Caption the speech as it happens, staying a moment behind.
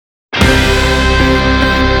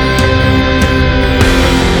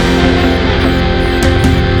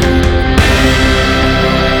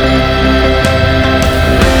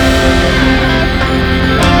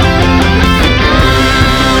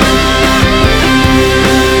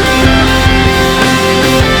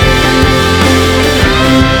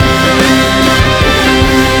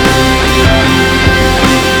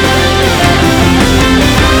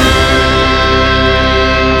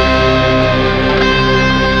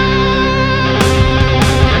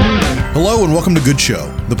Hello and welcome to Good Show,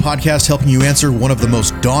 the podcast helping you answer one of the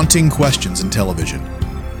most daunting questions in television.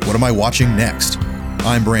 What am I watching next?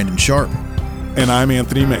 I'm Brandon Sharp. And I'm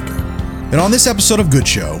Anthony Mako. And on this episode of Good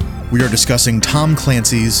Show, we are discussing Tom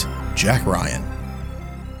Clancy's Jack Ryan.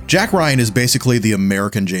 Jack Ryan is basically the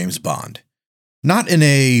American James Bond. Not in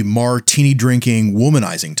a martini-drinking,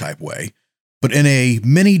 womanizing type way, but in a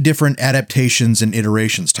many different adaptations and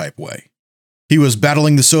iterations type way. He was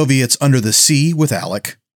battling the Soviets under the sea with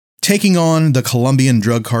Alec, taking on the Colombian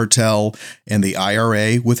drug cartel and the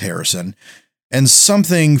IRA with Harrison, and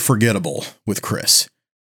something forgettable with Chris.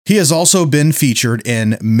 He has also been featured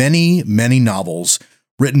in many, many novels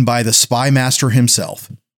written by the spy master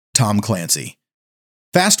himself, Tom Clancy.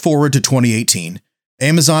 Fast forward to 2018,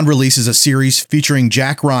 Amazon releases a series featuring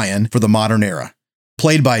Jack Ryan for the modern era,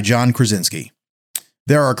 played by John Krasinski.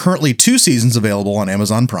 There are currently 2 seasons available on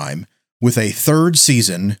Amazon Prime, with a 3rd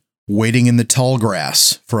season waiting in the tall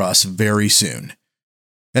grass for us very soon.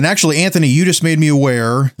 And actually, Anthony, you just made me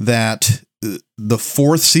aware that the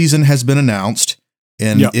 4th season has been announced,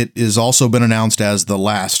 and It has also been announced as the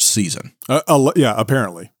last season. Yeah,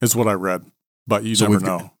 apparently, is what I read. But you never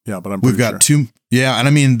know. But I'm pretty We've got 2. Yeah, and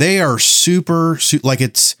I mean, they are super like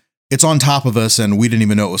it's on top of us, and we didn't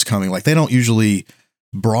even know it was coming. Like, they don't usually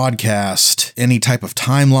broadcast any type of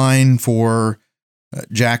timeline for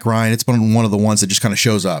Jack Ryan. It's been one of the ones that just kind of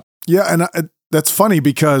shows up. Yeah, and that's funny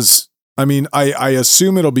because, I mean, I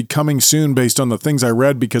assume it'll be coming soon based on the things I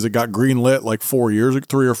read because it got greenlit like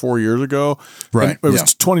 3 or 4 years ago. Right. And it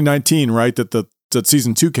was 2019, right, that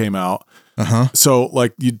season 2 came out. Uh-huh. So,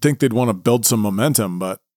 like, you'd think they'd want to build some momentum,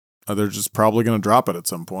 but they're just probably going to drop it at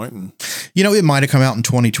some point. And it might have come out in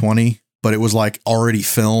 2020, but it was like already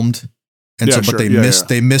filmed. And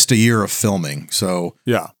they missed a year of filming. So,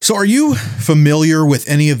 So are you familiar with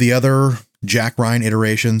any of the other Jack Ryan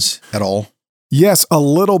iterations at all? Yes, a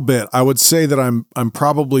little bit. I would say that I'm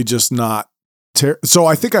probably just not. So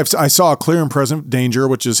I think I saw a Clear and Present Danger,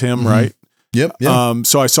 which is him, right? Yep.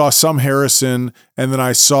 So I saw some Harrison, and then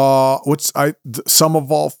I saw Sum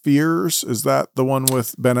of All Fears. Is that the one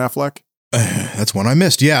with Ben Affleck? That's one I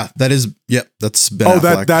missed. Yeah, that is. Yep, that's Ben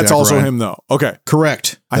Affleck. That's Jack also Ryan. him though. Okay,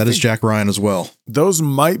 correct. That is Jack Ryan as well. Those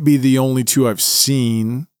might be the only 2 I've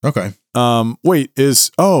seen. Okay. Wait,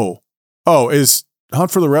 is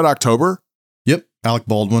Hunt for the Red October? Yep, Alec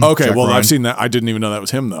Baldwin. Okay, Jack well, Ryan. I've seen that. I didn't even know that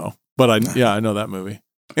was him though. But I know that movie.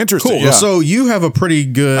 Interesting. Cool. Yeah. So you have a pretty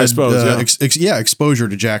good, I suppose, exposure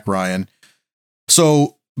to Jack Ryan.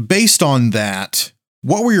 So based on that,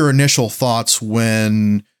 what were your initial thoughts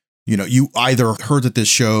when you either heard that this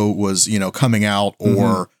show was coming out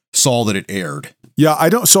or saw that it aired? Yeah, I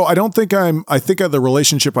think the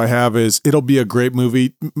relationship I have is it'll be a great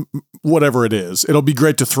movie, whatever it is. It'll be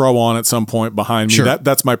great to throw on at some point behind me. Sure.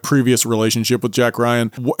 That's my previous relationship with Jack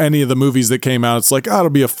Ryan. Any of the movies that came out, it's like, it'll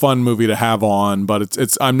be a fun movie to have on, but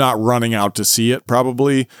I'm not running out to see it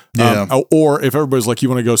probably. Yeah. Or if everybody's like, you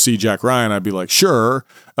want to go see Jack Ryan, I'd be like, sure.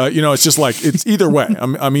 It's just like, it's either way.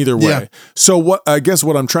 I'm either way. Yeah. So what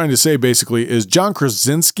I'm trying to say basically is John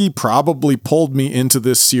Krasinski probably pulled me into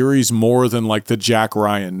this series more than like the Jack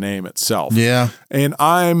Ryan name itself. Yeah. And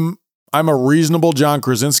I'm a reasonable John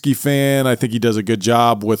Krasinski fan. I think he does a good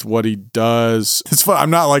job with what he does. It's fun. I'm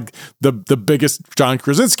not like the biggest John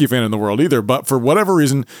Krasinski fan in the world either, but for whatever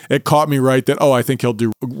reason, it caught me right that, I think he'll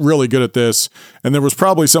do really good at this. And there was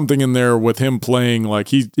probably something in there with him playing, like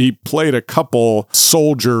he played a couple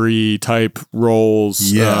soldiery type roles.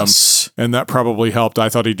 Yes. And that probably helped. I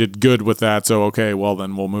thought he did good with that. So, okay, well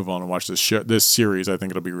then we'll move on and watch this series. I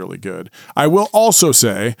think it'll be really good. I will also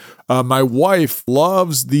say, my wife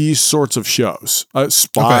loves these sorts of shows,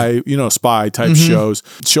 spy type shows.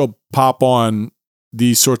 She'll pop on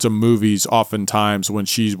these sorts of movies oftentimes when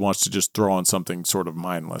she wants to just throw on something sort of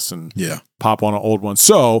mindless and pop on an old one.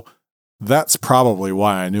 So that's probably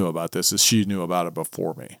why I knew about this, is she knew about it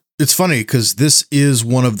before me. It's funny because this is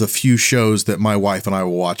one of the few shows that my wife and I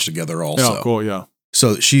will watch together also. Oh, cool. Yeah.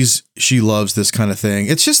 So she loves this kind of thing.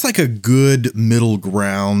 It's just like a good middle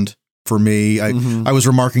ground for me. I was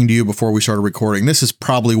remarking to you before we started recording, this is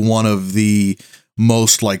probably one of the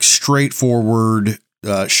most like straightforward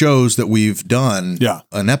shows that we've done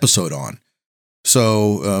an episode on.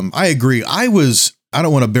 So I agree. I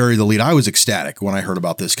don't want to bury the lead. I was ecstatic when I heard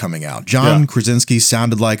about this coming out. John Krasinski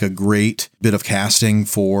sounded like a great bit of casting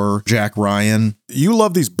for Jack Ryan. You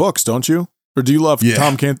love these books, don't you? Or do you love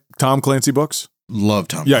Tom Clancy books? Love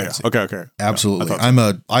Tom Clancy. Yeah. Okay. Absolutely.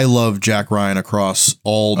 I love Jack Ryan across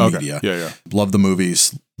all media. Yeah. Love the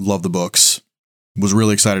movies. Love the books. was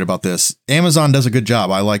really excited about this. Amazon does a good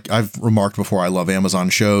job. I've remarked before, I love Amazon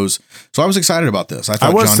shows. So I was excited about this.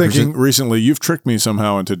 I was thinking recently, you've tricked me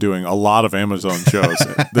somehow into doing a lot of Amazon shows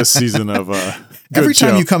this season of every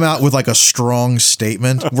time you come out with like a strong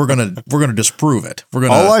statement, we're gonna disprove it.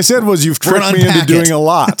 All I said was you've tricked me into doing a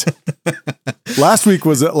lot. Last week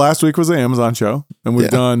was the Amazon show, and we've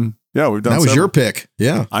done. Yeah, we've done. That was your pick.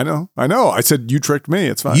 Yeah, I know. I said you tricked me.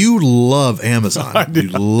 It's fine. You love Amazon. You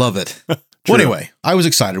love it. Well, anyway, I was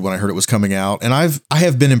excited when I heard it was coming out, and I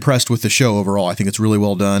have been impressed with the show overall. I think it's really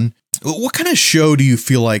well done. What kind of show do you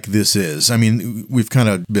feel like this is? I mean, we've kind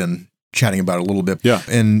of been chatting about it a little bit. Yeah.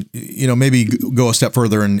 And, maybe go a step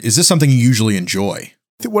further. And is this something you usually enjoy?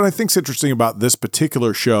 What I think's interesting about this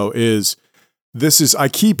particular show is I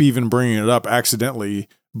keep even bringing it up accidentally,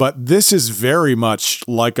 but this is very much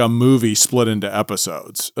like a movie split into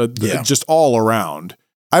episodes, just all around.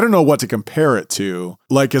 I don't know what to compare it to,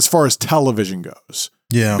 like as far as television goes.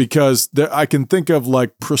 Yeah. Because I can think of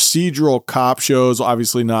like procedural cop shows,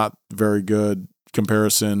 obviously not very good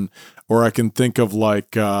comparison, or I can think of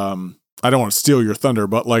like, I don't want to steal your thunder,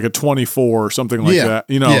 but like a 24 or something like that.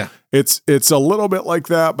 It's a little bit like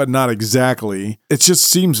that, but not exactly. It just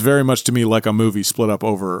seems very much to me like a movie split up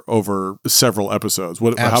over several episodes.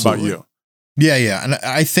 How about you? Yeah. And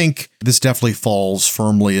I think this definitely falls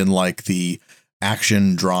firmly in like the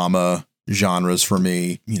action drama genres for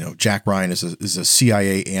me. Jack Ryan is a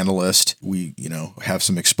CIA analyst. We, have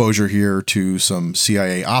some exposure here to some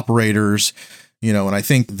CIA operators, and I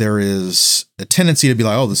think there is a tendency to be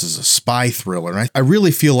like, oh, this is a spy thriller. And I really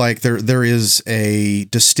feel like there is a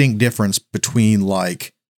distinct difference between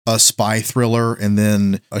like a spy thriller and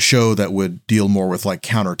then a show that would deal more with like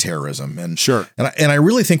counterterrorism. And sure. And I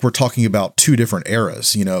really think we're talking about two different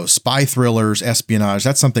eras, spy thrillers, espionage.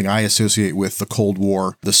 That's something I associate with the Cold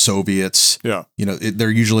War, the Soviets. Yeah. They're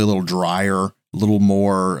usually a little drier, a little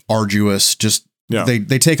more arduous, just they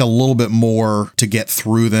take a little bit more to get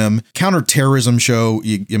through them. Counterterrorism show,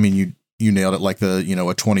 you nailed it, like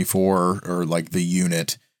a 24 or like the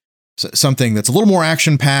Unit. Something that's a little more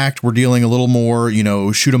action packed. We're dealing a little more,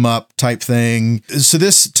 shoot 'em up type thing. So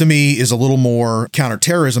this to me is a little more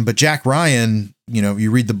counterterrorism, but Jack Ryan,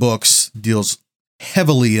 you read the books, deals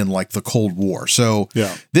heavily in like the Cold War. So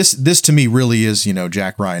this to me really is,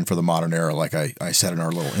 Jack Ryan for the modern era. Like I said in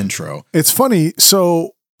our little intro. It's funny.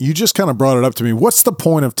 So you just kind of brought it up to me. What's the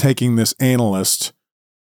point of taking this analyst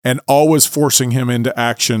and always forcing him into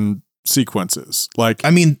action sequences? Like,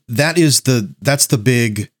 that's the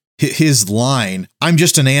big, his line, I'm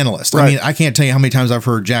just an analyst. Right. I can't tell you how many times I've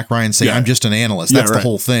heard Jack Ryan say, I'm just an analyst. That's the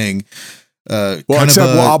whole thing.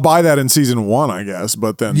 I'll buy that in season 1, I guess.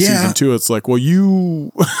 But then season 2, it's like, well,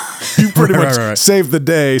 you pretty much saved the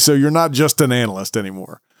day. So you're not just an analyst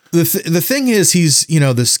anymore. The thing is, he's,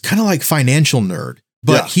 this kind of like financial nerd,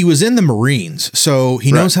 but he was in the Marines. So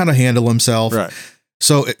he knows how to handle himself. Right.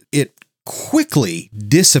 So it quickly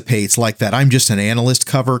dissipates like that. I'm just an analyst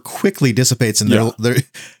cover quickly dissipates. And they're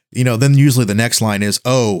then usually the next line is,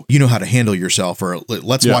 oh, you know how to handle yourself, or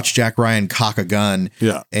let's watch Jack Ryan cock a gun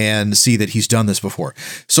and see that he's done this before.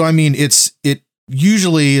 So, it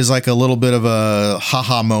usually is like a little bit of a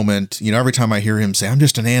haha moment. Every time I hear him say, I'm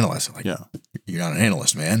just an analyst, I'm like, you're not an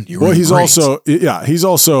analyst, man. He's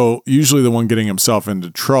also usually the one getting himself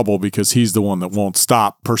into trouble because he's the one that won't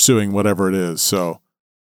stop pursuing whatever it is. So.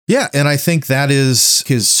 Yeah. And I think that is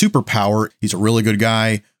his superpower. He's a really good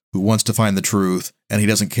guy who wants to find the truth, and he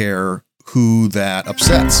doesn't care who that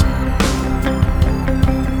upsets.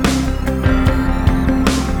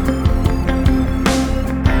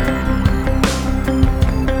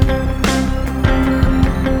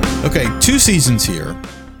 Okay, 2 seasons here,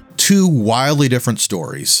 2 wildly different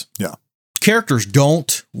stories. Yeah. Characters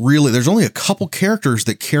don't really, there's only a couple characters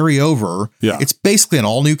that carry over. Yeah. It's basically an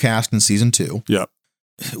all new cast in season 2. Yeah.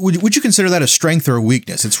 Would you consider that a strength or a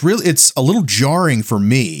weakness? It's a little jarring for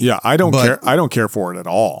me. Yeah, I don't care. I don't care for it at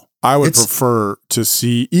all. I would prefer to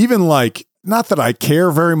see even like, not that I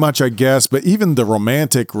care very much, I guess, but even the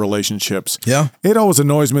romantic relationships. Yeah. It always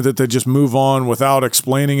annoys me that they just move on without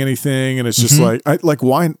explaining anything. And it's just why?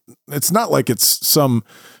 It's not like it's some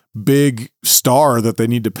big star that they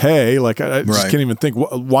need to pay. Like I just can't even think,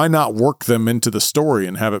 why not work them into the story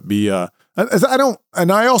and have it be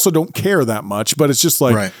I also don't care that much, but it's just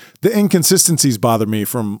like the inconsistencies bother me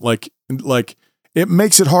from like it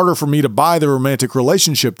makes it harder for me to buy the romantic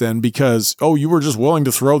relationship then because, you were just willing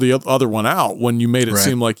to throw the other one out when you made it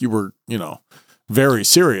seem like you were, very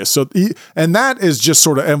serious. So, and that is just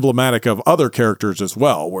sort of emblematic of other characters as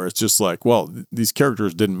well, where it's just like, well, these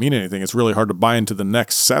characters didn't mean anything. It's really hard to buy into the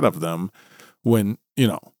next set of them when,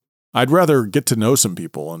 I'd rather get to know some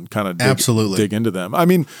people and kind of dig into them. I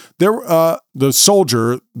mean, the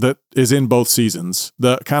soldier that is in both seasons,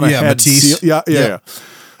 the kind of Matisse.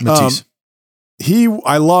 Matisse.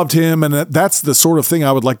 I loved him, and that's the sort of thing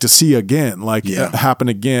I would like to see again, happen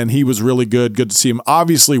again. He was really good. Good to see him.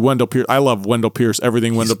 Obviously, Wendell Pierce. I love Wendell Pierce.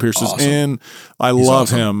 Everything Wendell Pierce is in, I love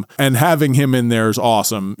him, and having him in there is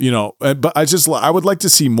awesome. But I would like to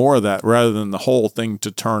see more of that rather than the whole thing to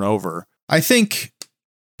turn over. I think,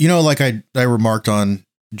 like I remarked on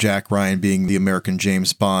Jack Ryan being the American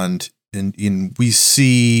James Bond, and we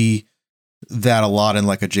see that a lot in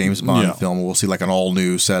like a James Bond film. We'll see like an all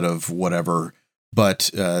new set of whatever.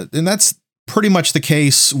 But, and that's pretty much the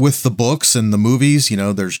case with the books and the movies.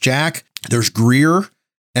 There's Jack, there's Greer,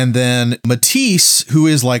 and then Matisse, who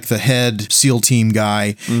is like the head SEAL team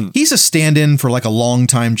guy. He's a stand-in for like a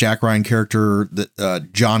longtime Jack Ryan character, that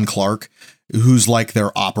John Clark, who's like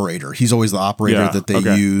their operator. He's always the operator that they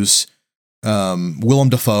use. Willem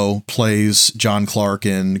Dafoe plays John Clark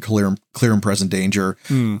in Clear and Present Danger.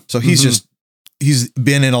 So he's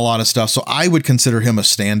been in a lot of stuff. So I would consider him a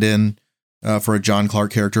stand-in for a John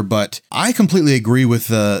Clark character, but I completely agree with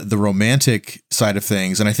the romantic side of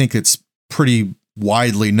things. And I think it's pretty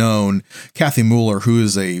widely known. Kathy Mueller, who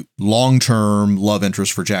is a long-term love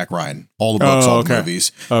interest for Jack Ryan, all the books, all the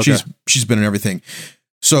movies. She's been in everything.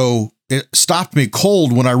 So it stopped me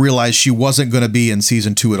cold when I realized she wasn't going to be in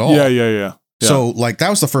season 2 at all. Yeah. So like, that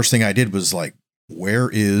was the first thing I did was like, where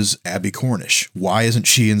is Abby Cornish? Why isn't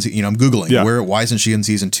she in, I'm Googling why isn't she in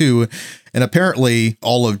season 2? And apparently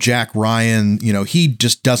all of Jack Ryan, he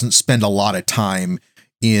just doesn't spend a lot of time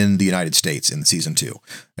in the United States in season 2.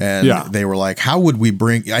 And they were like, how would we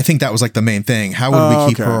I think that was like the main thing. How would we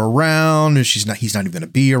keep her around? He's not even going to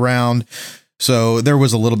be around. So there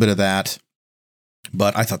was a little bit of that,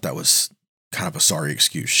 but I thought that was kind of a sorry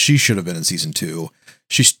excuse. She should have been in season 2.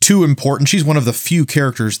 She's too important. She's one of the few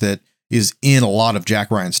characters that is in a lot of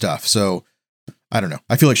Jack Ryan stuff. So I don't know.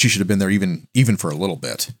 I feel like she should have been there even for a little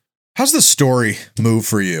bit. How's the story move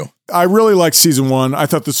for you? I really liked season 1. I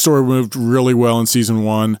thought the story moved really well in season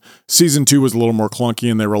 1. Season 2 was a little more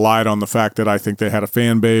clunky, and they relied on the fact that I think they had a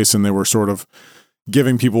fan base and they were sort of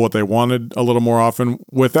giving people what they wanted a little more often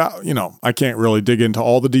without, I can't really dig into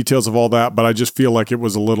all the details of all that, but I just feel like it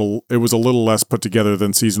was a little less put together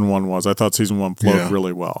than season 1 was. I thought season 1 flowed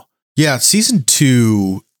really well. Yeah. Season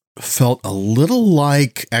 2 felt a little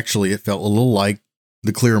like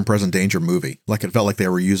the Clear and Present Danger movie. Like it felt like they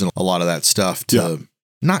were using a lot of that stuff to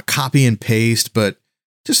not copy and paste, but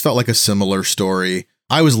just felt like a similar story.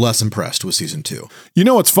 I was less impressed with season 2.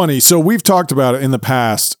 What's funny? So we've talked about it in the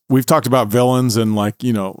past. We've talked about villains and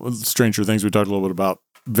Stranger Things. We talked a little bit about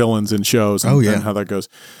villains in shows and how that goes.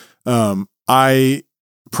 I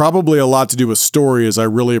probably a lot to do with story is I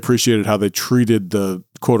really appreciated how they treated the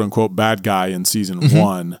quote unquote bad guy in season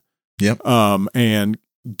 1. Yep. And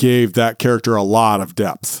gave that character a lot of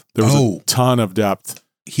depth. There was a ton of depth.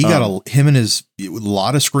 He got a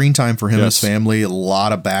lot of screen time for him and his family, a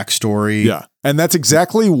lot of backstory. Yeah. And that's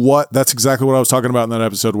exactly what I was talking about in that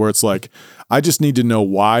episode, where it's like, I just need to know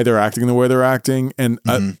why they're acting the way they're acting. And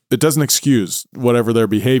it doesn't excuse whatever their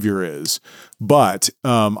behavior is, but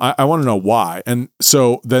I want to know why. And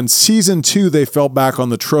so then season 2, they fell back on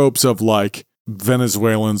the tropes of like,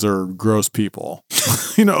 Venezuelans are gross people,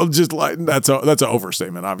 just like that's an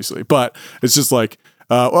overstatement, obviously, but it's just like,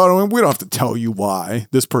 we don't have to tell you why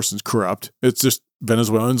this person's corrupt. It's just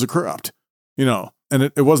Venezuelans are corrupt, and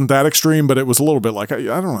it wasn't that extreme, but it was a little bit like, I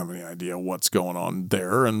don't have any idea what's going on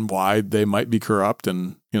there and why they might be corrupt.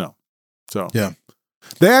 And, so yeah.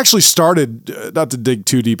 They actually started, not to dig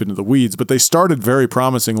too deep into the weeds, but they started very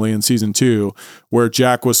promisingly in season 2, where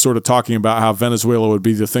Jack was sort of talking about how Venezuela would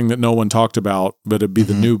be the thing that no one talked about, but it'd be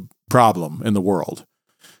the new problem in the world.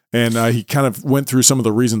 And he kind of went through some of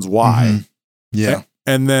the reasons why. Yeah.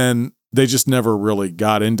 And then they just never really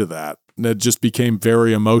got into that. It just became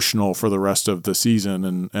very emotional for the rest of the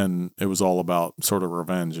season. And it was all about sort of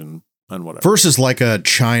revenge and whatever. Versus like a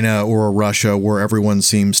China or a Russia where everyone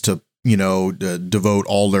seems to devote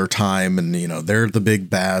all their time and, they're the big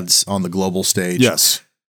bads on the global stage. Yes.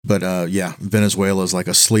 But Venezuela is like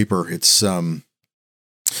a sleeper. It's, it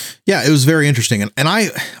was very interesting. And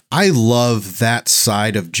I love that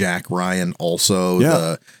side of Jack Ryan also,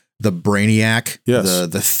 the brainiac,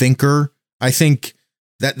 the thinker. I think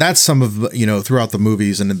that's some of, throughout the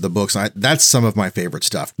movies and in the books, that's some of my favorite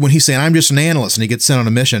stuff. When he's saying, I'm just an analyst and he gets sent on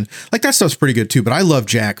a mission, like that stuff's pretty good too. But I love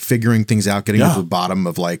Jack figuring things out, getting to the bottom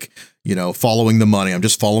of like, following the money. I'm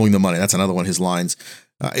just following the money. That's another one of his lines.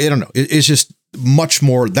 I don't know. It's just much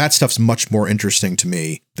more, that stuff's much more interesting to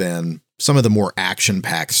me than some of the more action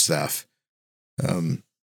packed stuff.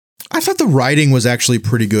 I thought the writing was actually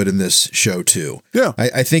pretty good in this show too. Yeah.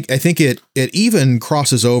 I think it even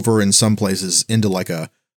crosses over in some places into like a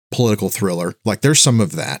political thriller. Like there's some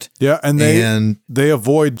of that. Yeah, and they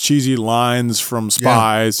avoid cheesy lines from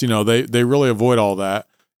spies. Yeah. They really avoid all that.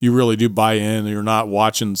 You really do buy in. You're not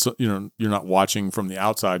watching. You're not watching from the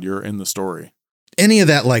outside. You're in the story. Any of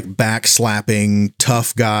that like backslapping,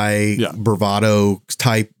 tough guy, bravado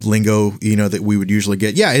type lingo, that we would usually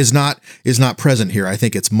get, is not present here. I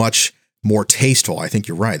think it's much more tasteful. I think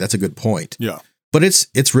you're right. That's a good point. Yeah, but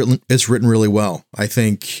it's written really well. I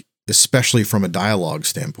think, especially from a dialogue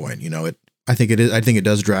standpoint. I think it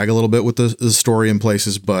does drag a little bit with the story in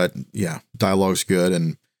places, but yeah, dialogue's good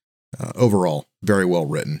and overall very well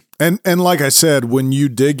written. And like I said, when you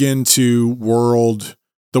dig into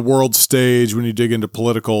the world stage, when you dig into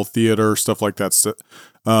political theater, stuff like that,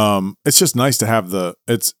 it's just nice to have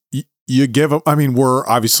you give them. I mean, we're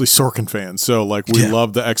obviously Sorkin fans, so like we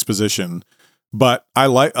love the exposition, but I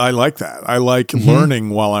like that. I like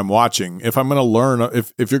learning while I'm watching. If I'm going to learn,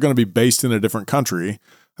 if you're going to be based in a different country,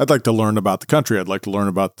 I'd like to learn about the country. I'd like to learn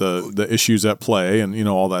about the issues at play and,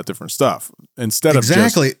 all that different stuff instead of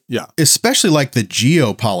especially like the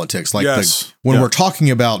geopolitics, like when we're talking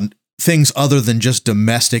about things other than just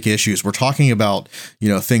domestic issues, we're talking about,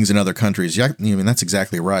 things in other countries. Yeah. I mean, that's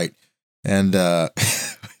exactly right. And,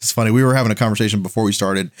 it's funny. We were having a conversation before we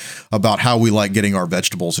started about how we like getting our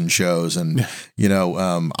vegetables in shows. And,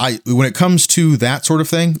 when it comes to that sort of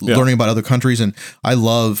thing, learning about other countries, and I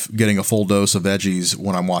love getting a full dose of veggies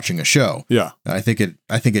when I'm watching a show. Yeah. I think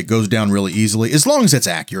it goes down really easily as long as it's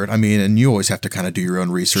accurate. I mean, and you always have to kind of do your own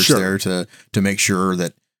research there to make sure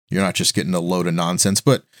that you're not just getting a load of nonsense,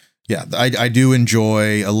 but yeah, I do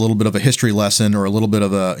enjoy a little bit of a history lesson or a little bit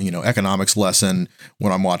of a, economics lesson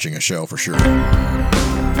when I'm watching a show for sure.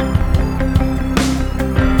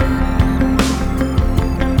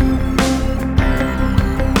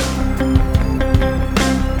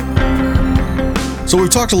 So we've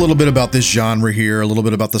talked a little bit about this genre here, a little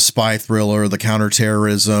bit about the spy thriller, the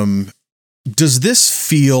counterterrorism. Does this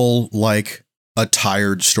feel like a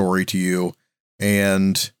tired story to you?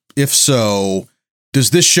 And if so,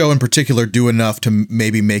 does this show in particular do enough to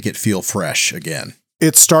maybe make it feel fresh again?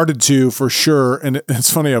 It started to, for sure. And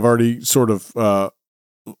it's funny, I've already sort of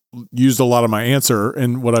used a lot of my answer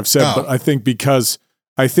in what I've said, but I think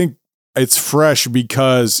it's fresh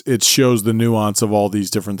because it shows the nuance of all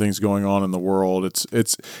these different things going on in the world.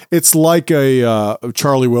 It's like a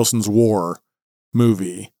Charlie Wilson's War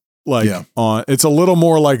movie. It's a little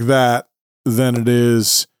more like that than it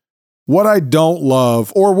is. What I don't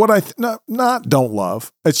love, or what I not don't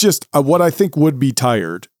love, it's just what I think would be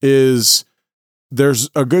tired is there's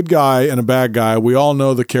a good guy and a bad guy. We all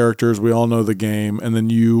know the characters, we all know the game, and then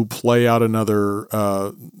you play out another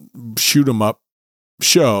shoot 'em up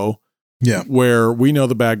show. Yeah, where we know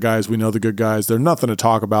the bad guys, we know the good guys. There's nothing to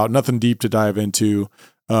talk about, nothing deep to dive into.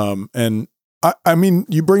 And I mean,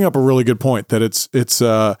 you bring up a really good point that it's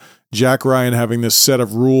Jack Ryan having this set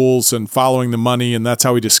of rules and following the money, and that's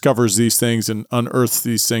how he discovers these things and unearths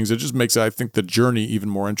these things. It just makes, I think, the journey even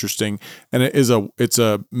more interesting. And it's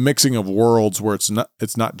a mixing of worlds where it's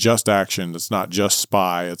not just action, it's not just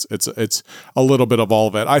spy. It's a little bit of all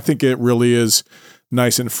of it. I think it really is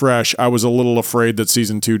nice and fresh. I was a little afraid that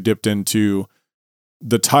season 2 dipped into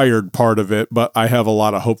the tired part of it, but I have a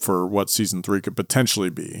lot of hope for what season 3 could potentially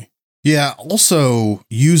be. Yeah. Also,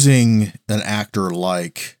 using an actor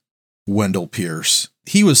like Wendell Pierce,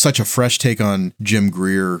 he was such a fresh take on Jim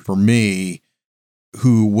Greer for me,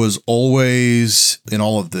 who was always, in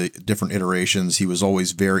all of the different iterations, he was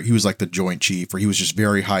like the Joint Chief, or he was just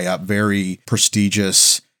very high up, very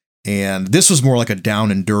prestigious. And this was more like a down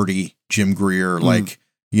and dirty Jim Greer, like,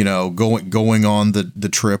 going on the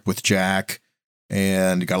trip with Jack,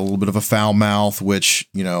 and got a little bit of a foul mouth, which,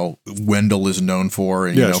 Wendell is known for,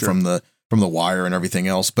 and, from the Wire and everything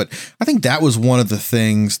else. But I think that was one of the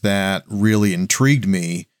things that really intrigued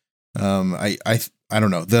me. I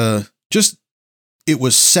don't know, it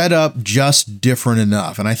was set up just different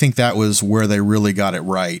enough. And I think that was where they really got it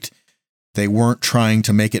right. They weren't trying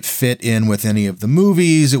to make it fit in with any of the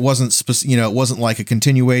movies. It wasn't, it wasn't like a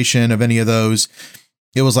continuation of any of those.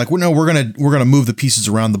 It was like, well, no, we're gonna move the pieces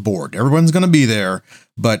around the board. Everyone's gonna be there,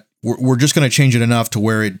 but we're just gonna change it enough to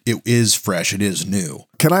where it is fresh. It is new.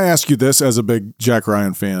 Can I ask you this as a big Jack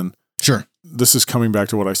Ryan fan? Sure. This is coming back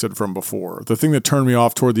to what I said from before. The thing that turned me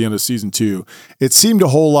off toward the end of season 2, it seemed a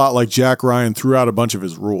whole lot like Jack Ryan threw out a bunch of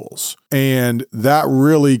his rules, and that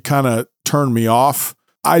really kind of turned me off.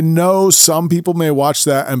 I know some people may watch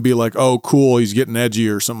that and be like, oh, cool, he's getting edgy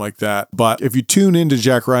or something like that. But if you tune into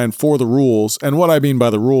Jack Ryan for the rules, and what I mean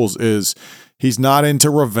by the rules is He's not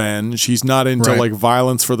into revenge. He's not into like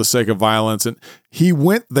violence for the sake of violence. And he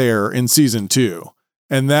went there in season 2.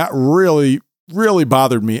 And that really, really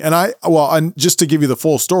bothered me. And just to give you the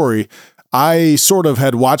full story, I sort of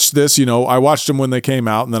had watched this, I watched them when they came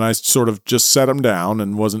out, and then I sort of just set them down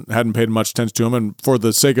and hadn't paid much attention to them. And for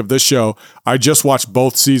the sake of this show, I just watched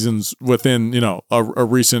both seasons within, a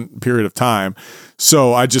recent period of time.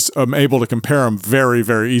 So I just am able to compare them very,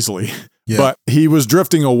 very easily. Yeah. But he was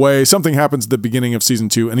drifting away. Something happens at the beginning of season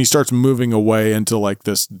 2, and he starts moving away into like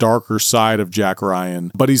this darker side of Jack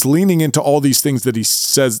Ryan. But he's leaning into all these things that he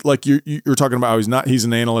says, like you're talking about how he's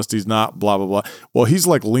an analyst, he's not blah, blah, blah. Well, he's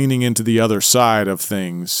like leaning into the other side of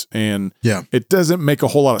things, and it doesn't make a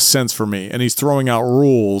whole lot of sense for me. And he's throwing out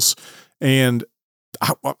rules, and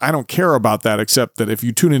I don't care about that, except that if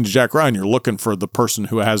you tune into Jack Ryan, you're looking for the person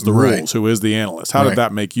who has the rules, who is the analyst. How did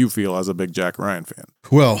that make you feel as a big Jack Ryan fan?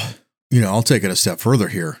 Well, I'll take it a step further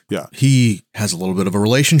here. Yeah. He has a little bit of a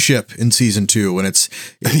relationship in season 2, and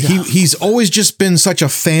he's always just been such a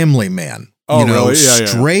family man. Oh, really?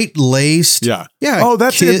 Straight-laced. Yeah. Yeah. Oh,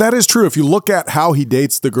 that's it. That is true. If you look at how he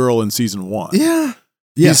dates the girl in season 1. Yeah.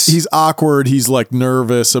 Yes. He's awkward. He's like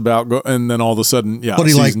nervous about and then all of a sudden, but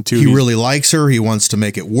season 2, he really likes her. He wants to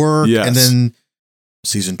make it work. Yes. And then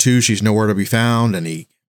season 2, she's nowhere to be found, and he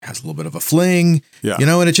has a little bit of a fling. Yeah.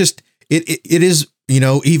 And it just it is,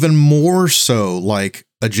 even more so like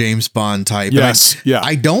a James Bond type. Yes.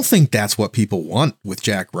 I don't think that's what people want with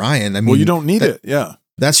Jack Ryan. I mean, well, you don't need it. Yeah.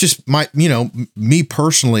 That's just me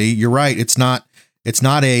personally. You're right. It's not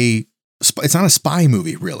a spy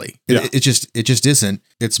movie, really. Yeah. It just isn't.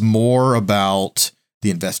 It's more about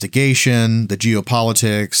the investigation, the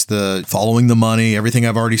geopolitics, the following the money, everything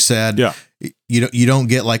I've already said. Yeah. You don't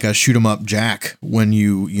get like a shoot 'em up Jack when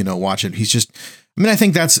you watch it. He's just, I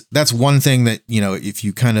think that's one thing that, if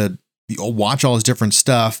you kind of watch all his different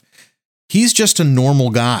stuff, he's just a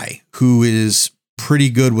normal guy who is pretty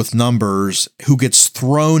good with numbers, who gets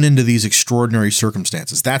thrown into these extraordinary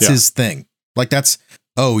circumstances. That's his thing. Like that's,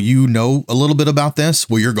 oh, a little bit about this?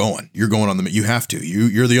 Well, you're going on the, you have to,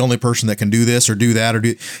 you're the only person that can do this or do that or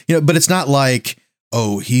do, but it's not like,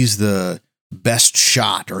 oh, he's the best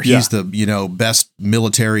shot or he's the, best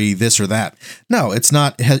military, this or that. No, it's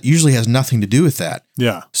not, usually has nothing to do with that.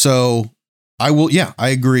 Yeah. So I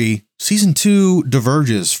agree. Season 2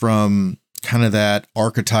 diverges from kind of that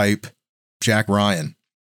archetype Jack Ryan.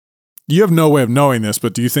 You have no way of knowing this,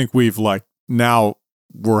 but do you think we've now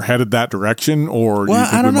we're headed that direction, or well,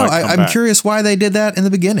 I don't know. I'm curious why they did that in the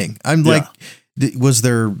beginning. I'm like, was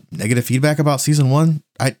there negative feedback about season 1?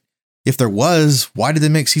 If there was, why did they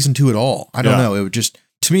make season 2 at all? I don't know. It would just,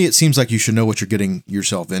 to me, it seems like you should know what you're getting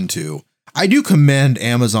yourself into. I do commend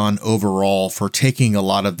Amazon overall for taking a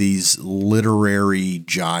lot of these literary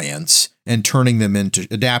giants and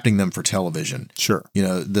adapting them for television. Sure.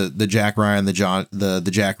 The Jack Ryan, the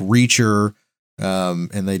Jack Reacher,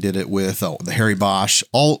 and they did it with the Harry Bosch,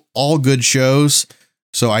 all good shows.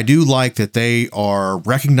 So I do like that they are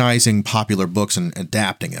recognizing popular books and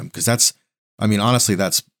adapting them, because that's, honestly,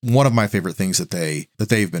 that's one of my favorite things that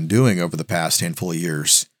they've been doing over the past handful of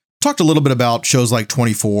years. Talked a little bit about shows like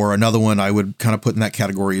 24. Another one I would kind of put in that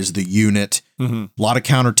category is The Unit. Mm-hmm. A lot of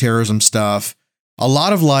counterterrorism stuff. A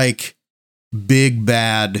lot of like big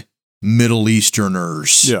bad Middle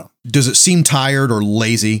Easterners. Yeah. Does it seem tired or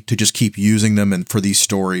lazy to just keep using them for these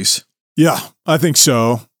stories? Yeah, I think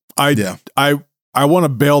so. I want to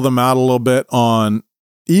bail them out a little bit on,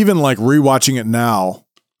 even like rewatching it now.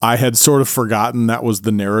 I had sort of forgotten that was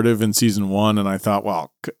the narrative in season 1. And I thought,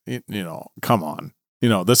 well, come on.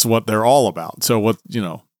 This is what they're all about. So what,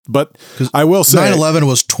 but I will say 9/11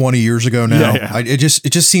 was 20 years ago now. Yeah. It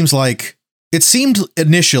just seems like, it seemed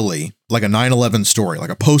initially like a 9/11 story, like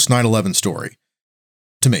a post 9/11 story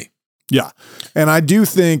to me. Yeah. And I do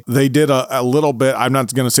think they did a little bit, I'm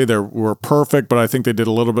not going to say they were perfect, but I think they did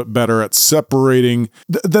a little bit better at separating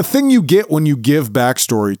the thing you get when you give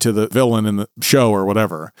backstory to the villain in the show or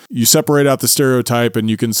whatever. You separate out the stereotype and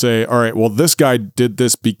you can say, all right, well, this guy did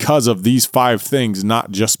this because of these 5 things,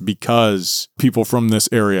 not just because people from this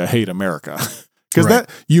area hate America. Because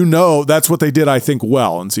that's what they did, I think,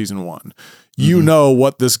 well in season 1. You know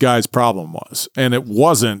what this guy's problem was. And it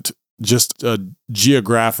wasn't just a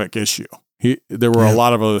geographic issue. There were a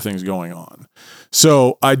lot of other things going on.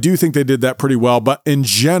 So I do think they did that pretty well. But in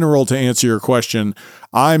general, to answer your question,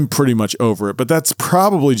 I'm pretty much over it. But that's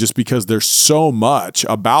probably just because there's so much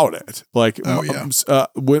about it. Like,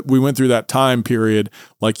 we went through that time period,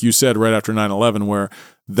 like you said, right after 9/11, where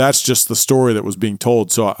that's just the story that was being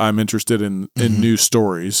told. So I'm interested in new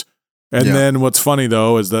stories. And then what's funny,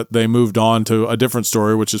 though, is that they moved on to a different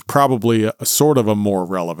story, which is probably a sort of a more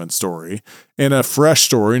relevant story and a fresh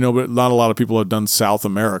story. But not a lot of people have done South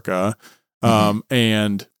America,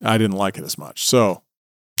 and I didn't like it as much. So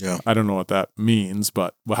I don't know what that means,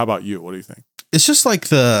 but how about you? What do you think? It's just like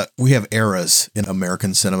we have eras in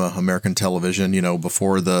American cinema, American television.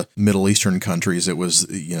 Before the Middle Eastern countries, it was,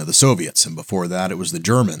 the Soviets. And before that, it was the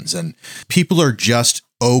Germans. And people are just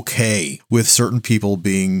okay with certain people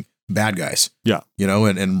being bad guys. Yeah.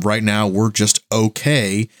 And right now we're just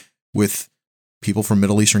okay with people from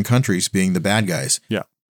Middle Eastern countries being the bad guys. Yeah.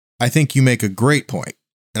 I think you make a great point,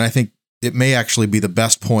 and I think it may actually be the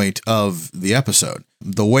best point of the episode.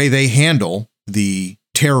 The way they handle the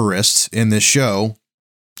terrorists in this show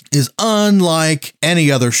is unlike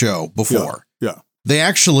any other show before. Yeah. They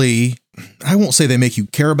actually, I won't say they make you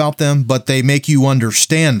care about them, but they make you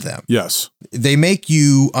understand them. Yes. They make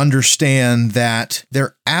you understand that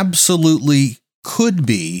there absolutely could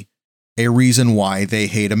be a reason why they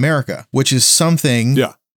hate America, which is something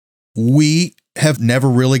we have never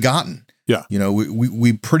really gotten. Yeah.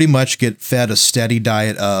 We pretty much get fed a steady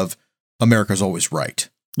diet of America's always right.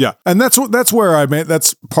 Yeah. And that's where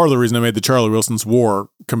that's part of the reason I made the Charlie Wilson's War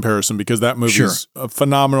comparison, because that movie is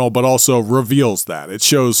phenomenal, but also reveals that. It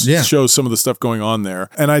shows some of the stuff going on there.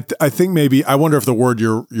 And I think maybe, I wonder if the word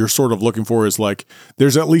you're sort of looking for is like,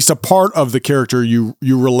 there's at least a part of the character you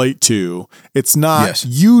relate to. It's not,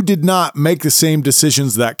 you did not make the same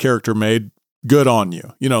decisions that character made. Good on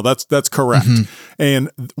you. That's correct. And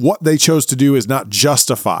what they chose to do is not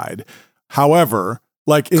justified. However,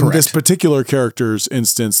 like in this particular character's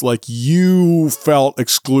instance, like you felt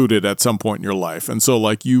excluded at some point in your life. And so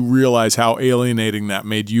like you realize how alienating that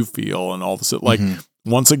made you feel and all this. Like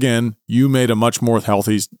once again, you made a much more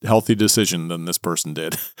healthy decision than this person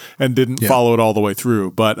did and didn't follow it all the way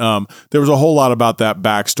through. But there was a whole lot about that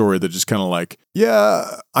backstory that just kind of like,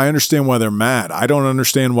 I understand why they're mad. I don't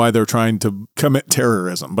understand why they're trying to commit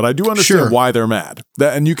terrorism, but I do understand why they're mad.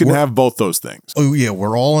 And you can have both those things. Oh yeah,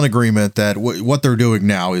 we're all in agreement that what they're doing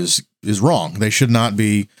now is wrong. They should not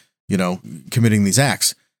be, committing these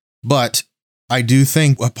acts. But I do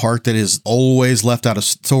think a part that is always left out of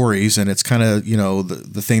stories, and it's kind of,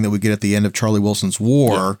 the thing that we get at the end of Charlie Wilson's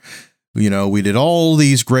War, we did all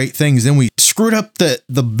these great things. Then we screwed up the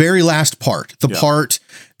very last part, part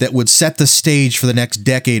that would set the stage for the next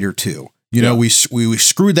decade or two. We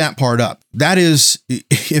screwed that part up. That is,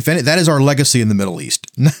 if any, that is our legacy in the Middle East.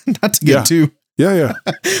 Not to get too,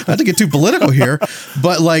 not to get too political here,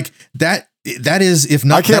 but like that is, if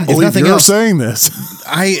not, I can't believe you're saying this.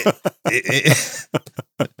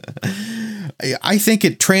 I think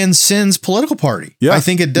it transcends political party. Yeah. I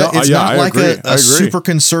think it does. It's not like a super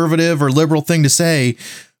conservative or liberal thing to say.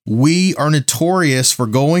 We are notorious for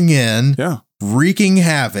going in, wreaking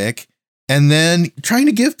havoc, and then trying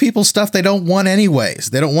to give people stuff they don't want anyways.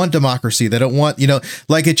 They don't want democracy. They don't want,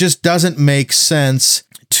 like it just doesn't make sense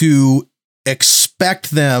to expect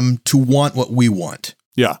them to want what we want.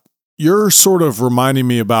 Yeah. You're sort of reminding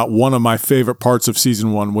me about one of my favorite parts of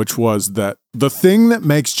season 1, which was that the thing that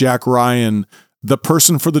makes Jack Ryan the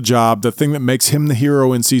person for the job, the thing that makes him the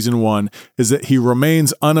hero in season 1 is that he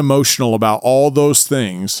remains unemotional about all those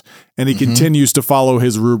things, and he continues to follow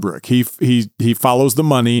his rubric. He follows the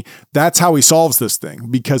money. That's how he solves this thing,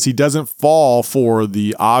 because he doesn't fall for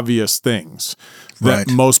the obvious things that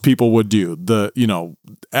most people would do.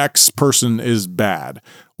 X person is bad.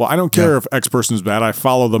 Well, I don't care if X person is bad. I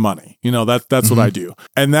follow the money. That's what I do.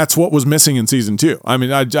 And that's what was missing in season 2. I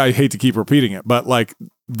mean, I hate to keep repeating it, but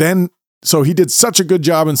so he did such a good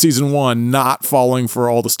job in season 1, not falling for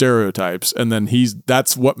all the stereotypes. And then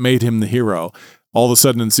that's what made him the hero. All of a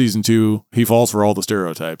sudden in season 2, he falls for all the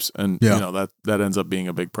stereotypes. And that ends up being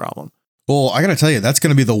a big problem. Well, I got to tell you, that's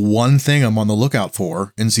going to be the one thing I'm on the lookout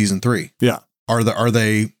for in season 3. Yeah. Are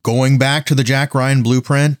they going back to the Jack Ryan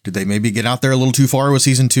blueprint? Did they maybe get out there a little too far with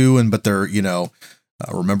season 2 but they're,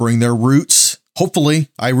 remembering their roots? Hopefully,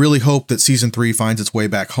 I really hope that season 3 finds its way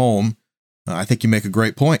back home. I think you make a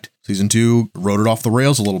great point. Season 2 wrote it off the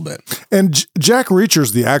rails a little bit. And Jack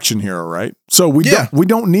Reacher's the action hero, right? So we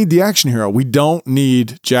don't need the action hero. We don't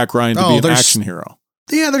need Jack Ryan to be an action hero.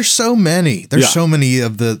 Yeah, there's so many. There's so many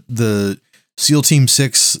of the SEAL Team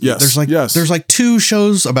 6. Yes. There's like 2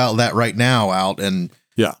 shows about that right now out, and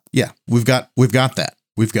we've got that.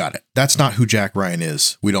 We've got it. That's not who Jack Ryan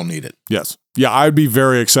is. We don't need it. Yes. Yeah, I'd be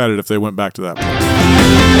very excited if they went back to that.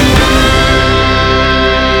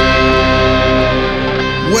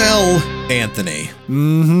 Well, Anthony.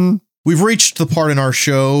 We've reached the part in our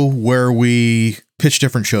show where we pitch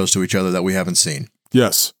different shows to each other that we haven't seen.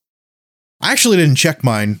 Yes. I actually didn't check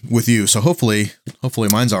mine with you, so hopefully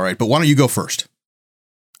mine's all right. But why don't you go first?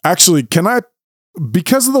 Actually,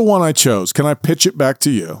 because of the one I chose, can I pitch it back to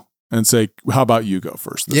you and say, how about you go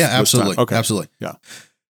first? Yeah, absolutely. Okay. Absolutely. Yeah.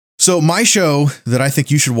 So my show that I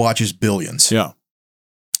think you should watch is Billions. Yeah.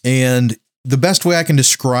 And the best way I can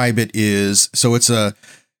describe it is, so it's a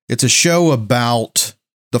show about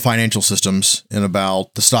the financial systems and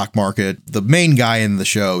about the stock market. The main guy in the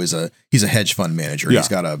show he's a hedge fund manager. Yeah.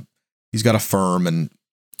 He's got a firm, and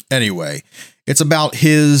anyway, it's about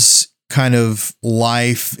his kind of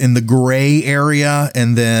life in the gray area.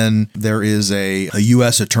 And then there is a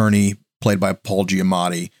U.S. attorney played by Paul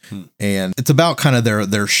Giamatti. And it's about kind of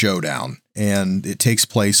their showdown. And it takes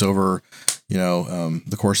place over,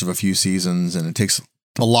 the course of a few seasons. And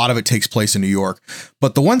a lot of it takes place in New York.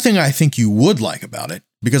 But the one thing I think you would like about it,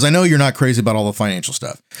 because I know you're not crazy about all the financial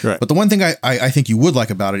stuff, right, but the one thing I think you would like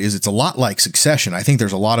about it is it's a lot like Succession. I think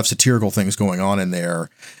there's a lot of satirical things going on in there.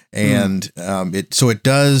 And it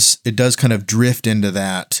does kind of drift into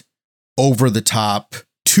that over the top,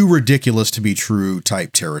 too ridiculous to be true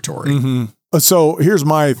type territory. Mm-hmm. So here's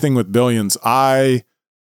my thing with Billions. I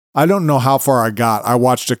don't know how far I got. I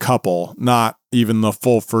watched a couple, not even the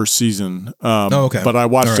full first season. Okay. But I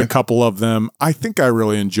watched a couple of them. I think I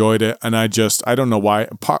really enjoyed it. And I don't know why.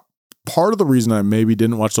 Part of the reason I maybe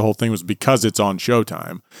didn't watch the whole thing was because it's on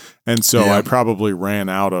Showtime. And so I probably ran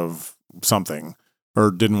out of something or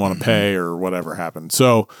didn't want to pay or whatever happened.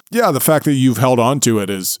 So yeah, the fact that you've held on to it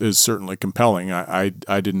is certainly compelling. I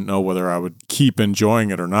didn't know whether I would keep enjoying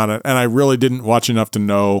it or not. And I really didn't watch enough to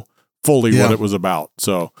know fully what it was about.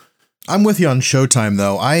 So I'm with you on Showtime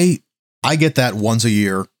though. I get that once a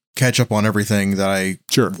year, catch up on everything that I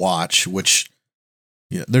watch, which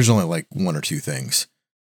there's only like one or two things.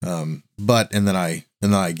 But then I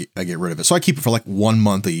get rid of it. So I keep it for like 1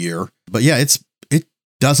 month a year. But yeah, it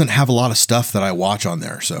doesn't have a lot of stuff that I watch on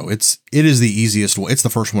there. So it is the easiest one. It's the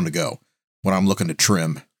first one to go when I'm looking to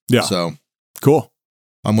trim. Yeah. So cool.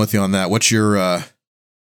 I'm with you on that. What's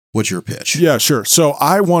your pitch? Yeah, sure. So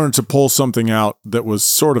I wanted to pull something out that was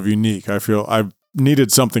sort of unique. I feel I've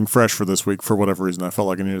needed something fresh for this week for whatever reason. I felt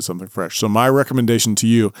like I needed something fresh. So my recommendation to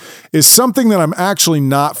you is something that I'm actually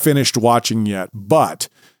not finished watching yet, but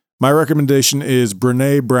my recommendation is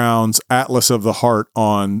Brené Brown's Atlas of the Heart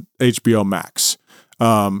on HBO Max.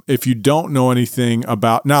 If you don't know anything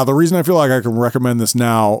about now, the reason I feel like I can recommend this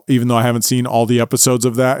now, even though I haven't seen all the episodes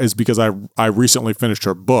of that, is because I recently finished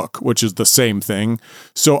her book, which is the same thing.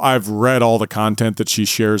 So I've read all the content that she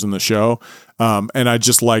shares in the show. And I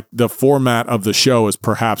just like the format of the show is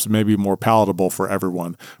perhaps maybe more palatable for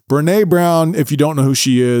everyone. Brené Brown, if you don't know who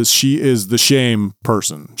she is the shame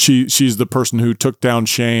person. She's the person who took down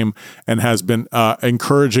shame and has been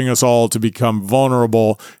encouraging us all to become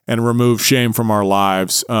vulnerable and remove shame from our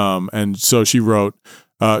lives. And so she's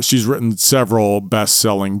written several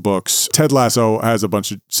best-selling books. Ted Lasso has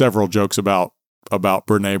several jokes about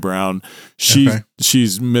Brené Brown.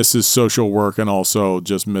 She's Mrs. Social Work and also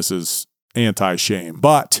just Mrs. Anti-shame.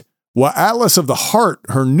 But what Atlas of the Heart,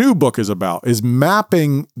 her new book, is about is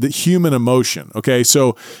mapping the human emotion. Okay,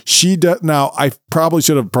 so now I probably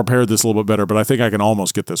should have prepared this a little bit better, but I think I can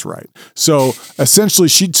almost get this right. So essentially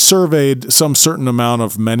she'd surveyed some certain amount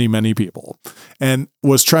of many, many people and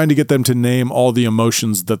was trying to get them to name all the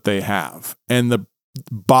emotions that they have. And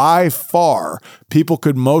by far, people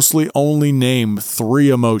could mostly only name 3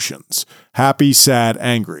 emotions: happy, sad,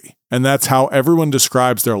 angry. And that's how everyone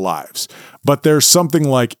describes their lives. But there's something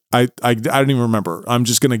like, I don't even remember, I'm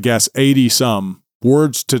just going to guess 80 some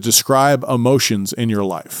words to describe emotions in your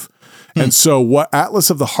life. And so what Atlas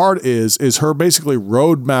of the Heart is her basically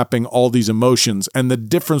road mapping all these emotions and the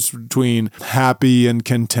difference between happy and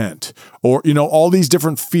content, or, all these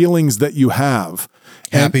different feelings that you have.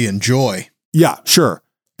 Happy and joy. Yeah, sure.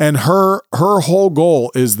 And her whole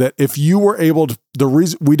goal is that if you were able to, the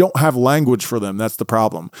reason we don't have language for them, that's the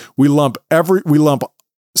problem. We lump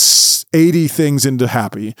 80 things into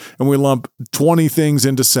happy, and we lump 20 things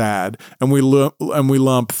into sad, and we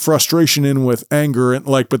lump frustration in with anger, and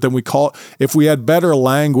but then if we had better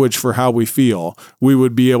language for how we feel, we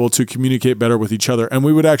would be able to communicate better with each other, and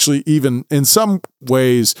we would actually even in some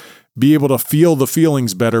ways be able to feel the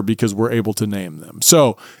feelings better because we're able to name them.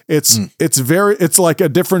 So it's like a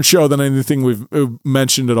different show than anything we've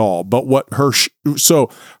mentioned at all. But her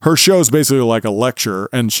show is basically like a lecture,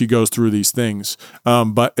 and she goes through these things.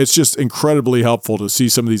 But it's just incredibly helpful to see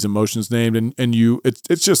some of these emotions named, and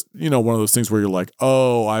it's just one of those things where you're like,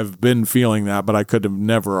 oh, I've been feeling that, but I could have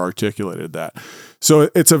never articulated that. So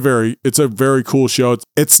it's a very cool show.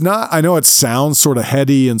 It's not, I know it sounds sort of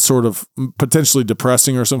heady and sort of potentially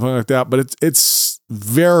depressing or something like that, but it's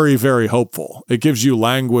very, very hopeful. It gives you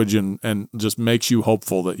language and just makes you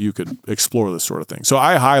hopeful that you could explore this sort of thing. So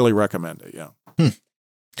I highly recommend it. Yeah.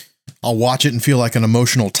 I'll watch it and feel like an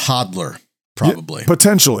emotional toddler. Probably. Yeah,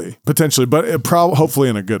 potentially, but hopefully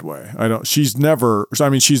in a good way. She's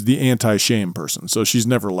the anti-shame person. So she's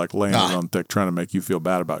never like laying it on thick trying to make you feel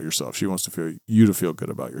bad about yourself. She wants to feel good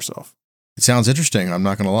about yourself. It sounds interesting. I'm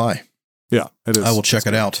not going to lie. Yeah, it is. I will check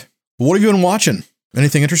it out. What have you been watching?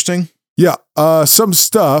 Anything interesting? Yeah, some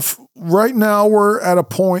stuff. Right now we're at a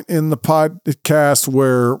point in the podcast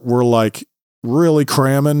where we're like really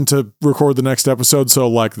cramming to record the next episode. So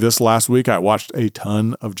like this last week, I watched a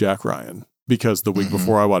ton of Jack Ryan. Because the week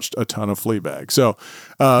before I watched a ton of Fleabag. So,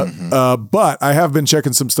 but I have been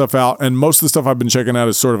checking some stuff out, and most of the stuff I've been checking out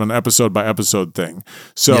is sort of an episode by episode thing.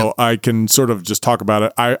 So I can sort of just talk about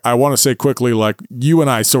it. I want to say quickly, like you and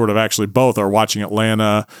I sort of actually both are watching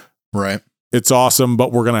Atlanta. Right. It's awesome,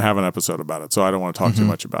 but we're going to have an episode about it. So I don't want to talk too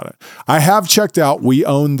much about it. I have checked out We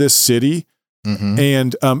Own This City.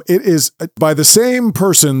 And it is by the same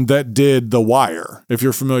person that did The Wire. If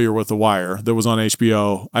you're familiar with The Wire, that was on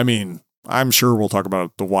HBO. I mean, I'm sure we'll talk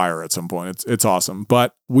about The Wire at some point. It's awesome.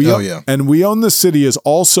 But We Own the City is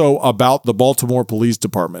also about the Baltimore Police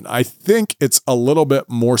Department. I think it's a little bit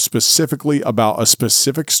more specifically about a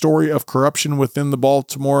specific story of corruption within the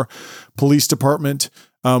Baltimore Police Department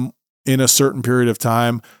in a certain period of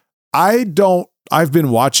time. I've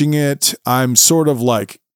been watching it. I'm sort of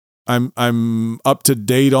like I'm up to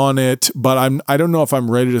date on it, but I don't know if I'm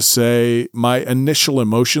ready to say. My initial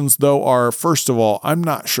emotions though are, first of all, I'm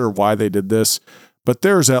not sure why they did this, but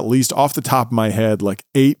there's at least off the top of my head like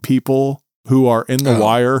 8 people who are in The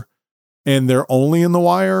Wire, and they're only in The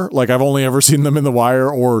Wire. Like I've only ever seen them in The Wire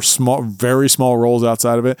or very small roles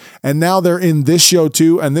outside of it. And now they're in this show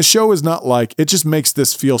too. And this show is not like, it just makes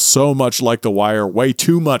this feel so much like The Wire, way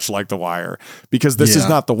too much like The Wire, because this is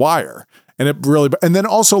not The Wire. And then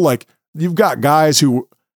also like you've got guys who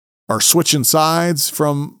are switching sides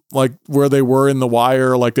from like where they were in The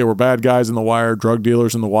Wire, like they were bad guys in The Wire, drug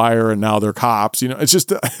dealers in The Wire, and now they're cops. You know, it's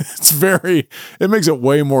just, it makes it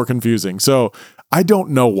way more confusing. So I don't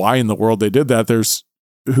know why in the world they did that. There's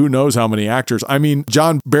who knows how many actors. I mean,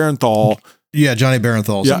 John Barenthal's Johnny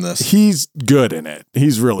Barenthal's in this. He's good in it.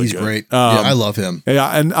 He's really good. He's great. I love him. Yeah,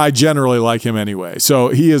 and I generally like him anyway. So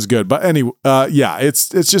he is good. But anyway, it's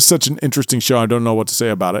just such an interesting show. I don't know what to say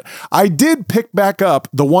about it. I did pick back up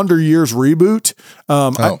the Wonder Years reboot.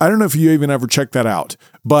 I don't know if you even ever checked that out,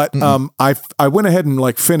 but I went ahead and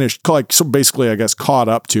like finished, so basically I guess caught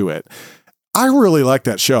up to it. I really like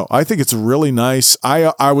that show. I think it's really nice.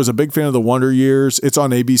 I was a big fan of the Wonder Years. It's on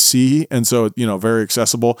ABC, and so very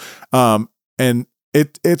accessible. And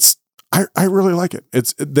I really like it.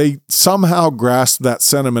 They somehow grasp that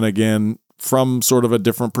sentiment again from sort of a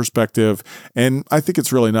different perspective, and I think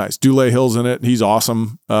it's really nice. Dule Hill's in it. He's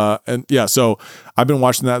awesome. And yeah, so I've been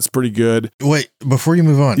watching that. It's pretty good. Wait, before you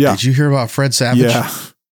move on, did you hear about Fred Savage?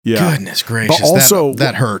 Yeah. Goodness gracious. But also,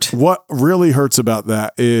 that hurt. What really hurts about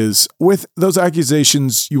that is with those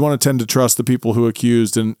accusations, you want to tend to trust the people who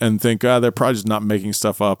accused and think, they're probably just not making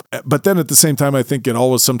stuff up. But then at the same time, I think it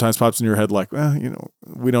always sometimes pops in your head like,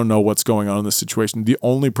 we don't know what's going on in this situation. The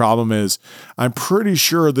only problem is I'm pretty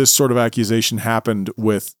sure this sort of accusation happened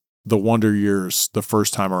with the Wonder Years the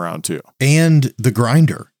first time around too. And The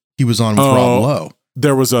Grinder. He was on with Rob Lowe.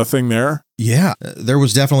 There was a thing there? Yeah, there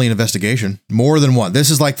was definitely an investigation. More than one. This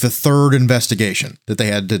is like the 3rd investigation that they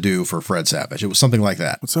had to do for Fred Savage. It was something like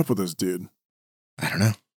that. What's up with this dude? I don't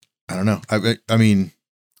know. I mean,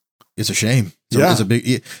 it's a shame. It's a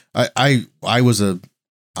big. I was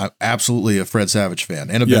absolutely a Fred Savage fan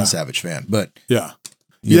and a Ben Savage fan, but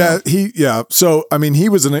So I mean, he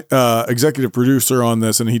was an executive producer on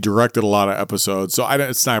this, and he directed a lot of episodes. So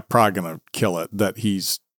it's not probably going to kill it that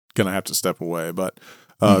he's going to have to step away, but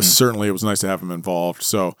certainly it was nice to have him involved.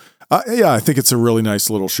 So I think it's a really nice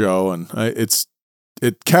little show, and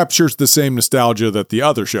it captures the same nostalgia that the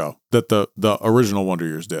other show, that the original Wonder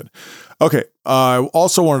Years did. Okay, I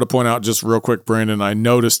also wanted to point out just real quick, Brandon, I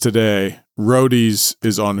noticed today Roadies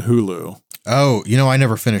is on Hulu. Oh, I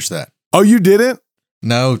never finished that. Oh, you didn't?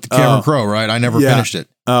 No, Cameron Crowe, right? I never finished it.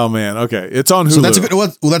 Oh man, okay, it's on Hulu. So that's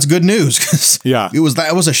that's good news.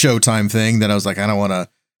 That was a Showtime thing that I was like, I don't want to.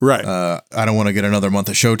 Right. I don't want to get another month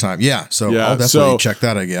of Showtime. Yeah. So I'll definitely check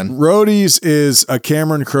that again. Roadies is a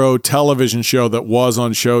Cameron Crowe television show that was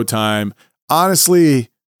on Showtime. Honestly,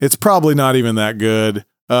 it's probably not even that good.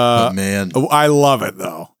 Man, I love it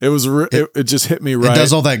though. It was it just hit me right. It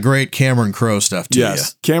does all that great Cameron Crowe stuff too.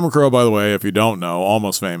 Yes, Cameron Crowe, by the way, if you don't know,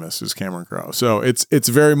 Almost Famous is Cameron Crowe. So it's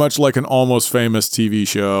very much like an Almost Famous TV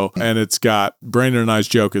show, and it's got Brandon and I's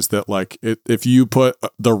joke is that like if you put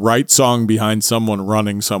the right song behind someone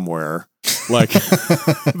running somewhere, like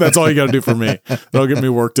that's all you got to do for me. That'll get me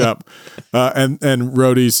worked up. And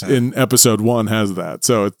Rhodey's in episode 1 has that,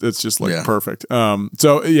 so it's just like perfect.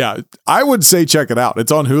 So yeah, I would say check it out.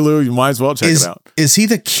 It's on Hulu. You might as well check it out. Is he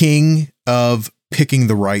the king of picking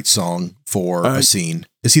the right song for a scene?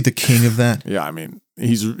 Is he the king of that? Yeah, I mean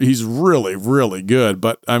he's really really good.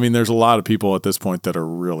 But I mean, there's a lot of people at this point that are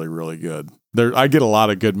really really good. I get a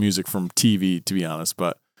lot of good music from TV, to be honest,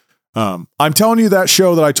 but. I'm telling you that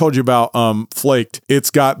show that I told you about, Flaked, it's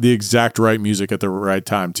got the exact right music at the right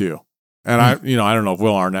time too. And I don't know if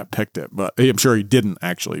Will Arnett picked it, but I'm sure he didn't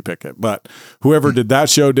actually pick it, but whoever did that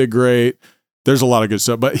show did great. There's a lot of good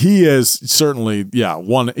stuff, but he is certainly,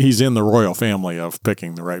 he's in the royal family of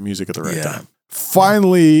picking the right music at the right time.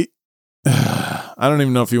 Finally, I don't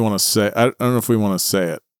even know if you want to say, I don't know if we want to say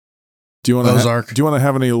it. Do you want to Ozark? Do you want to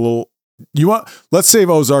have any little, let's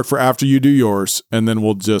save Ozark for after you do yours, and then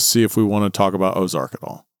we'll just see if we want to talk about Ozark at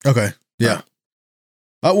all. Okay. Yeah.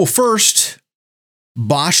 Well, first,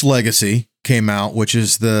 Bosch Legacy came out, which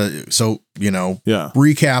is recap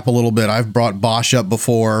a little bit. I've brought Bosch up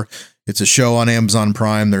before. It's a show on Amazon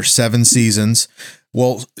Prime. There's 7 seasons.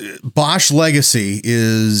 Well, Bosch Legacy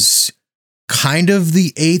is kind of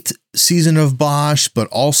the 8th season of Bosch, but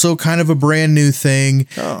also kind of a brand new thing.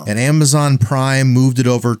 Oh. And Amazon Prime moved it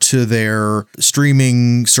over to their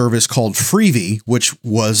streaming service called Freevee, which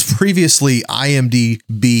was previously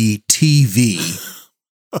IMDb TV.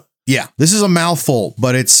 Yeah, this is a mouthful,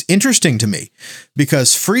 but it's interesting to me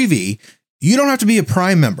because Freevee, you don't have to be a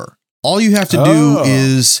Prime member. All you have to do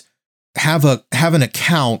is have an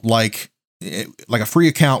account like a free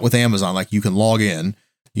account with Amazon. Like you can log in.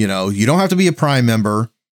 You don't have to be a Prime member.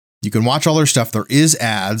 You can watch all their stuff. There is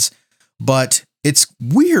ads, but it's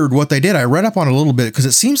weird what they did. I read up on it a little bit because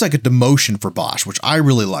it seems like a demotion for Bosch, which I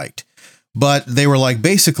really liked. But they were like,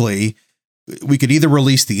 basically, we could either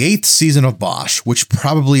release the 8th season of Bosch, which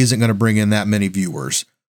probably isn't going to bring in that many viewers,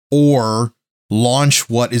 or launch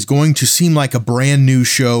what is going to seem like a brand new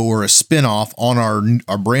show or a spinoff on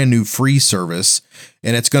our brand new free service,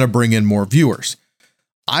 and it's going to bring in more viewers.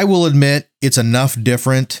 I will admit it's enough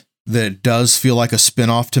different that it does feel like a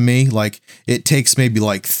spinoff to me. Like it takes maybe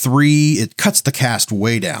it cuts the cast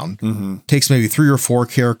way down, takes maybe 3 or 4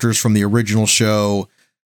 characters from the original show.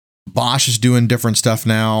 Bosch is doing different stuff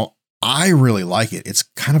now. I really like it. It's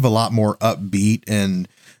kind of a lot more upbeat, and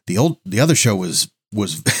the other show was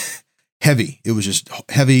heavy. It was just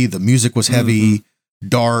heavy. The music was heavy,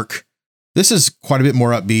 dark. This is quite a bit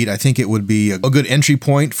more upbeat. I think it would be a good entry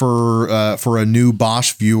point for a new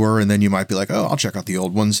Bosch viewer, and then you might be like, "Oh, I'll check out the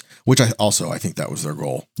old ones," which I think that was their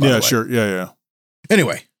goal. Yeah, sure. Yeah.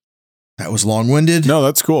 Anyway, that was long-winded. No,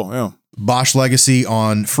 that's cool. Yeah. Bosch Legacy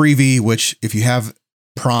on Freevee, which if you have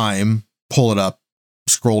Prime, pull it up,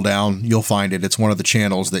 scroll down, you'll find it. It's one of the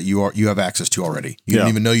channels that you have access to already. You didn't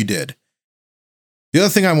even know you did. The other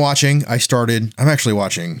thing I'm actually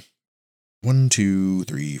watching 1, 2,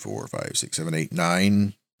 3, 4, 5, 6, 7, 8,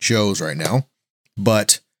 9 shows right now.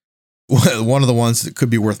 But one of the ones that could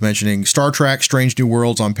be worth mentioning, Star Trek Strange New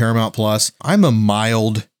Worlds on Paramount Plus. I'm a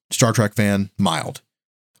mild Star Trek fan,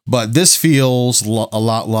 but this feels a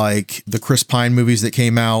lot like the Chris Pine movies that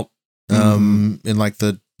came out in like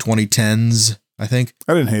the 2010s, I think.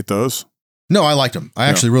 I didn't hate those. No, I liked them. I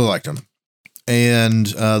actually really liked them. And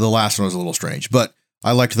the last one was a little strange, but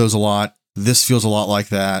I liked those a lot. This feels a lot like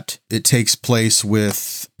that. It takes place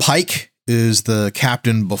with Pike is the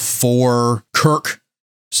captain before Kirk.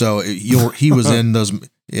 So he was in those.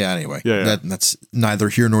 Yeah. Anyway, that's neither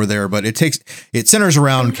here nor there, but it centers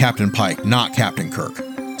around Captain Pike, not Captain Kirk.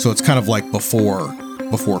 So it's kind of like before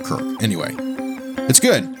Kirk. Anyway, it's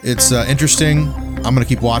good. It's interesting. I'm going to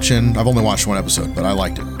keep watching. I've only watched 1 episode, but I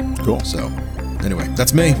liked it. Cool. So anyway,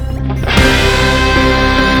 that's me.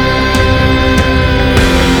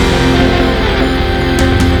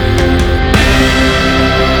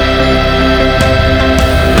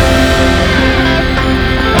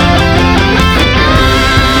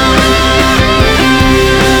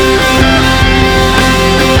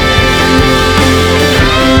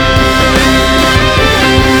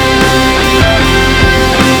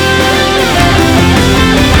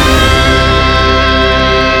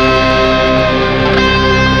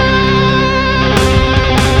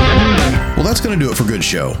 Do it for Good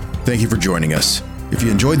Show. Thank you for joining us. If you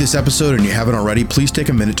enjoyed this episode and you haven't already, please take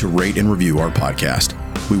a minute to rate and review our podcast.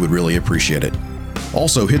 We would really appreciate it.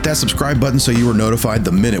 Also, hit that subscribe button so you are notified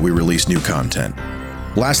the minute we release new content.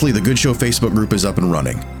 Lastly, the Good Show Facebook group is up and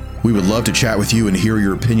running. We would love to chat with you and hear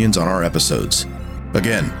your opinions on our episodes.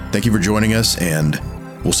 Again, thank you for joining us, and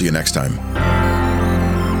we'll see you next time.